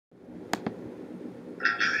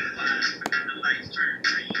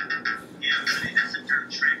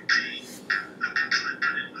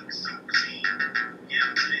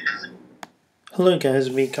Hello guys,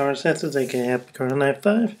 me Cars, that's aka Happy Car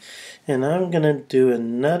 95, and I'm gonna do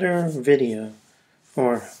another video,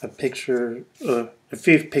 or a picture, a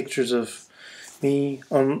few pictures of me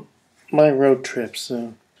on my road trip.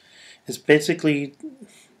 So it's basically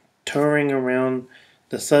touring around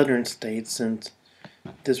the southern states, since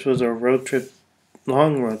this was our road trip,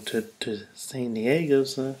 long road trip to San Diego.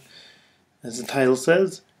 So as the title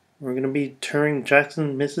says, we're gonna be touring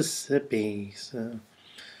Jackson, Mississippi. So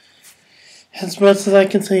as much as I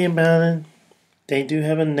can say about it, they do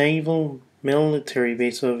have a naval military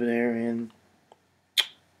base over there, and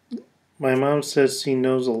my mom says she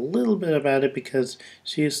knows a little bit about it because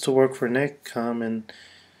she used to work for NECCOM, and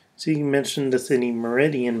she mentioned the city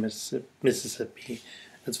Meridian, Mississippi,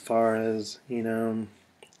 as far as,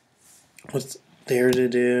 what's there to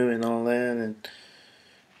do and all that.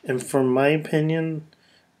 And from my opinion,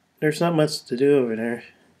 there's not much to do over there,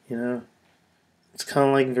 you know. It's kind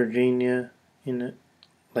of like Virginia,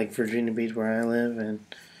 like Virginia Beach where I live, and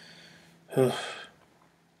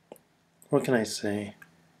what can I say?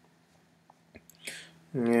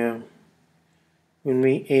 Yeah, when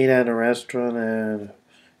we ate at a restaurant at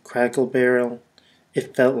Crackle Barrel,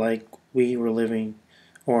 it felt like we were living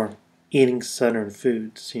or eating southern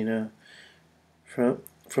foods,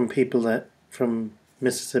 from people from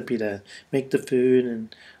Mississippi that make the food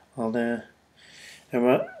and all that.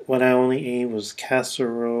 And what I only ate was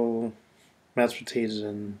casserole, mashed potatoes,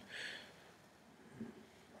 and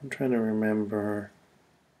I'm trying to remember.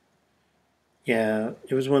 Yeah,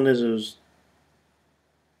 it was one of those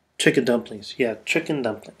chicken dumplings. Yeah, chicken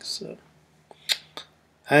dumplings. So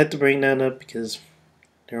I had to bring that up because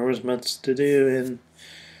there was much to do, and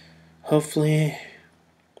hopefully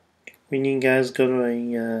when you guys go to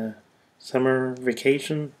a summer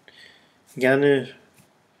vacation, you gotta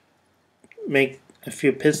make a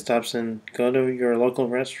few pit stops and go to your local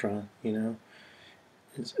restaurant.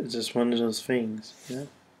 It's just one of those things.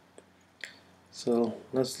 So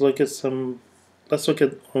let's look at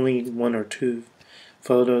only one or two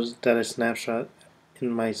photos that I snapshot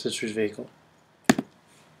in my sister's vehicle.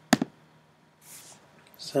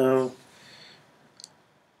 So,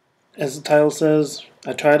 as the title says,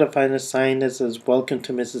 I try to find a sign that says "Welcome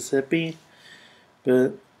to Mississippi,"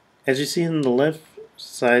 but as you see on the left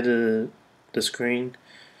side of the screen,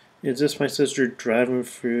 it's just my sister driving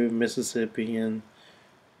through Mississippi, and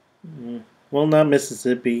well, not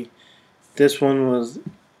Mississippi. This one was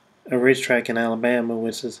a racetrack in Alabama,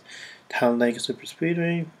 which is Talladega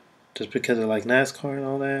Superspeedway, just because I like NASCAR and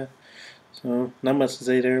all that. So not much to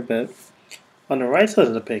say there, but on the right side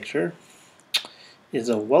of the picture is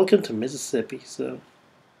a "Welcome to Mississippi." So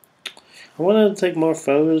I wanted to take more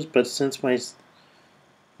photos, but since my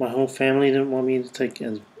whole family didn't want me to take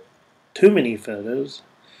too many photos,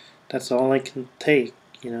 that's all I can take,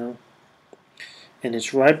 And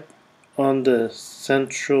it's right on the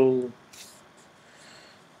central.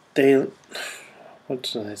 What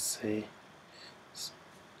should I say?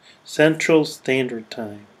 Central Standard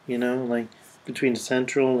Time, like between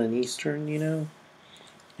Central and Eastern,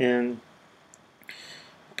 and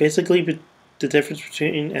basically the difference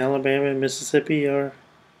between Alabama and Mississippi are,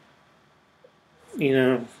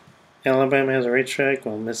 Alabama has a racetrack,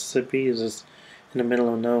 while Mississippi is just in the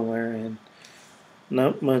middle of nowhere, and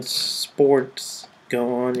not much sports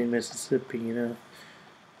go on in Mississippi.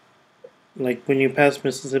 Like when you pass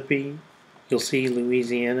Mississippi, you'll see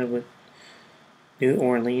Louisiana with New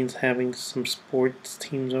Orleans having some sports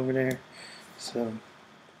teams over there. So,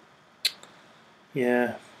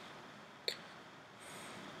 yeah.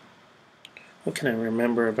 What can I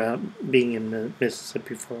remember about being in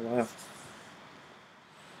Mississippi for a while?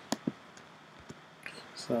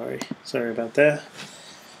 Sorry about that.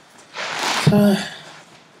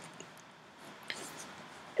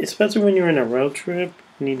 Especially when you're in a road trip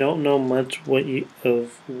and you don't know much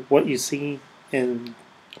of what you see and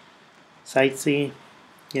sightsee.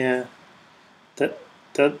 Yeah, that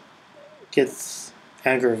gets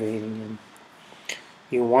aggravating, and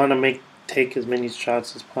you want to take as many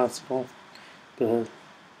shots as possible, but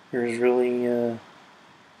there's really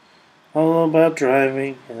all about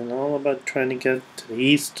driving and all about trying to get to the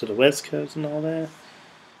east, to the west coast, and all that.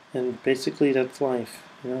 And basically, that's life.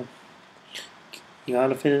 You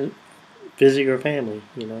gotta visit your family.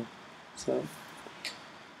 So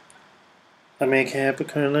I make Happy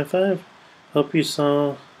Car 95. Hope you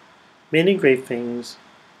saw many great things,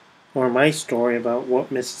 or my story about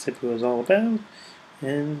what Mississippi was all about,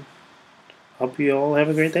 and hope you all have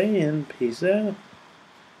a great day, and peace out.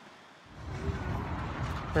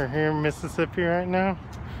 We're here in Mississippi right now,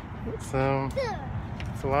 so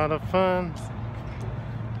it's a lot of fun.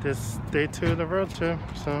 this day 2 of the road trip.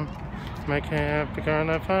 So Mike have the car on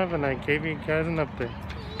that 5 and I gave you guys an update.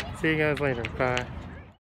 See you guys later. Bye.